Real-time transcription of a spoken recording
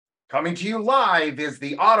Coming to you live is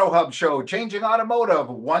the Auto Hub Show, changing automotive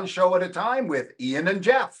one show at a time with Ian and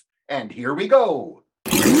Jeff. And here we go.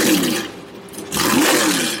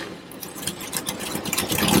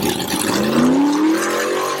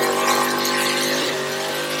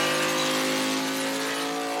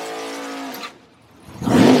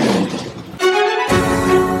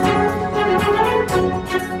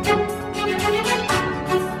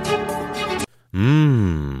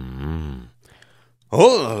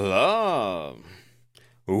 Oh la la.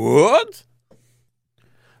 What?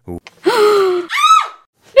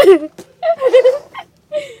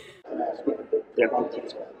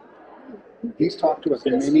 He's talked to us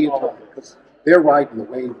many a time because they're riding the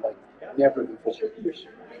wave like never before.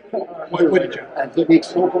 What did you? And he makes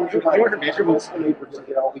so much of measurements to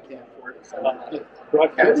get all we can for it.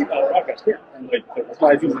 Broadcast here. And that's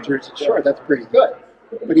why I do the Jersey Shore. That's pretty good.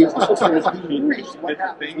 But he also says he worries what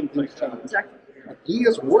happens in these times. And he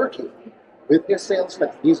is working with his sales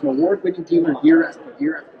staff. He's an award-winning dealer year after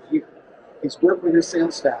year after year. He's worked with his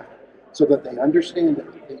sales staff so that they understand that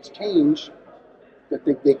if things change, that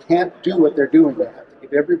they can't do what they're doing. They have to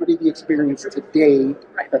give everybody the experience today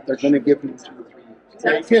that they're going to give them 2 or 3 years.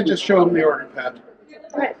 Yeah, you can't just show them the order pad.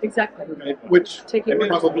 Right, exactly. Right? Which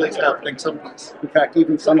probably is happening someplace. In fact,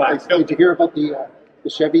 even someplace, did you hear about the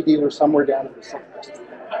Chevy dealer somewhere down in the southwest?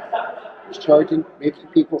 He's charging, making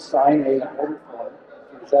people sign a order form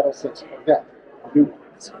for the Z06 Corvette, a new one.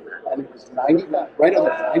 And it was $90,000, right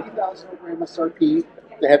under $90,000 over MSRP.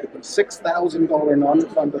 They had to put $6,000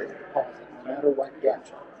 non-refundable deposit, no matter what you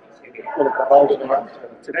get. Well, it got all the way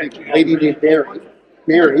up to a lady named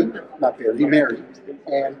Mary,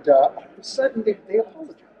 and all of a sudden they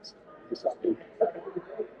apologized. It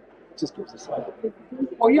just gives us hope.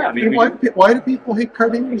 Oh yeah, I mean, why do people hate car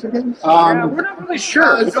dealers again? We're not really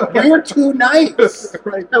sure. We're too nice.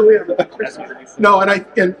 Right. No,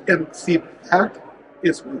 and see, that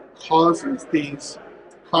is what causes these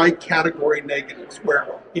high category negatives, where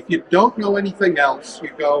if you don't know anything else, you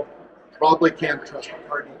go, probably can't trust a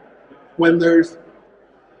car dealer. When there's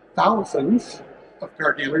thousands of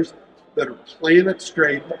car dealers that are playing it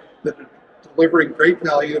straight, that are delivering great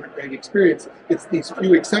value and a great experience, it's these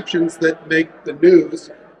few exceptions that make the news,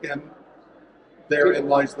 and therein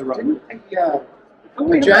lies the rub.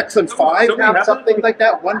 The Jackson 5 have something like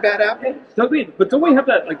that? One bad apple? Don't we have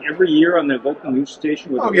that like every year on the local news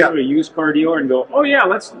station where they go to a used car dealer and go, oh yeah,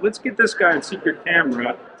 let's get this guy on secret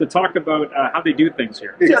camera to talk about how they do things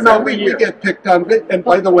here. Yeah, no, we get picked on. And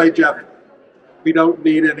by the way, Jeff, we don't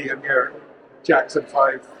need any of your Jackson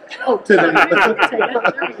 5 today.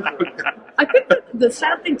 I think that the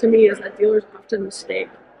sad thing to me is that dealers often mistake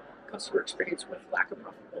customer experience with lack of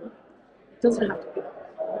profitability. It doesn't have to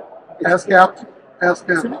be. Ask Apple.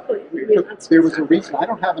 Exactly. There was a reason. I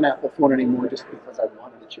don't have an Apple phone anymore just because I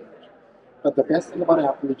wanted to change. But the best thing about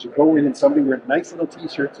Apple is you go in and somebody wearing a nice little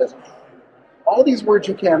T-shirt says, all these words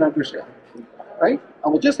you can't understand, right? I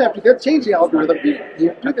will just have to change the algorithm. You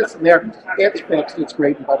do this and there. It's fixed. It's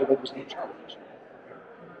great. And by the way, there's no charge.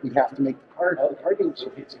 We have to make the car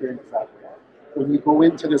dealership experience that way. When you go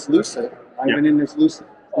into this Lucid, I went in this Lucid.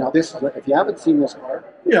 Now this, if you haven't seen this car,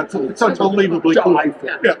 it's unbelievably cool. It's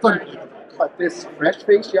unbelievable. But this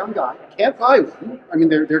fresh-faced young guy can't buy one. I mean,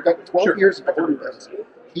 they're got 12 years of this.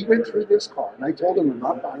 He went through this car, and I told him, I'm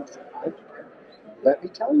not buying it. Let me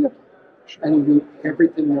tell you. And he knew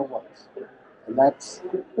everything there was. And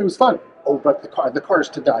it was fun. Oh, but the car's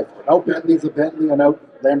to die for. Out Bentley's a Bentley, and out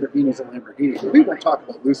Lamborghini's a Lamborghini. So we won't talk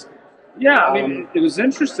about Lucid. Yeah, I mean, it was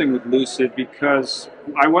interesting with Lucid because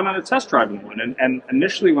I went on a test drive in one, and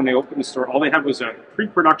initially when they opened the store, all they had was a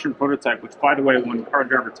pre-production prototype, which, by the way, won Car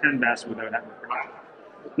Driver 10 Best without having production.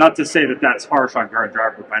 Not to say that that's harsh on Car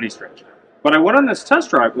Driver by any stretch. But I went on this test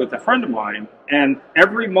drive with a friend of mine, and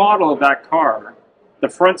every model of that car, the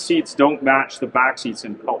front seats don't match the back seats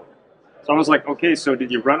in color. So I was like, okay, so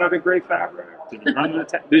did you run out of gray fabric? Did you run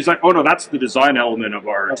out of He's like, oh no, that's the design element of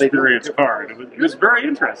our experience car. It was very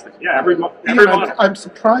interesting. Yeah, every model. I'm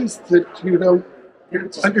surprised that you don't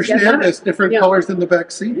understand there's different colors in the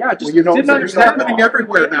back seat. Yeah, just didn't understand. It's happening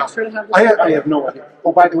everywhere now. I have no idea.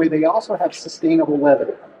 Oh, by the way, they also have sustainable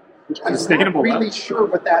leather. I'm not really sure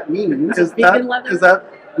what that means. Is that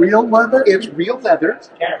real leather? It's real leather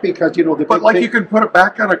because But you can put it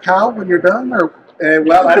back on a cow when you're done, or.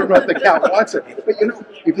 Well, I don't know if the cow wants it, but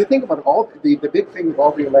if you think about it, all the big thing with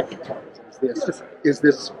all the electric cars is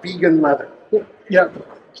this vegan leather. Yeah,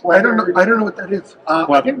 I don't know what that is.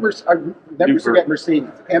 I think I never forget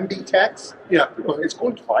Mercedes MD Tex. Yeah, it's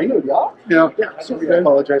going fine. Yeah. So I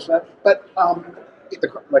apologize for that. But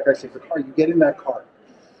like I say, the car, you get in that car,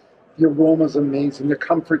 the aroma's amazing, the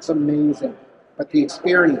comfort's amazing. but the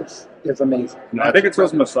experience is amazing. No, I think it's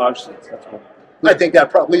those massage seats. That's what. I think that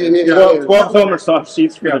probably is. 12 massage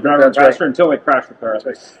seats for the driver and That's right. passenger until they crash the car.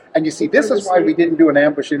 And you see, this is why we didn't do an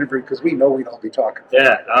ambush interview, because we know we'd all be talking.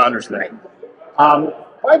 Yeah, I understand.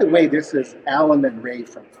 By the way, this is Alan and Ray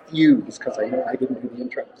from Fuse, because I know I didn't do the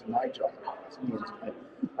intro to my job.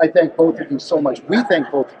 I thank both of you so much. We thank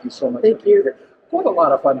both of you so much. Thank you. What a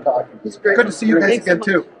lot of fun talking. It's great. Good to see you guys Thanks so again much.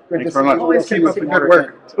 too. Good Thanks to very see much. you. Always We'll keep up see the you good some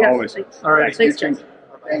work. more. Yeah, Always. thanks. All right. Thanks, guys.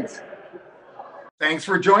 Thanks. Thanks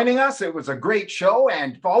for joining us. It was a great show,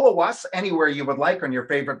 and follow us anywhere you would like on your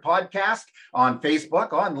favorite podcast, on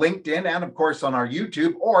Facebook, on LinkedIn, and of course on our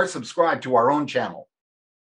YouTube, or subscribe to our own channel.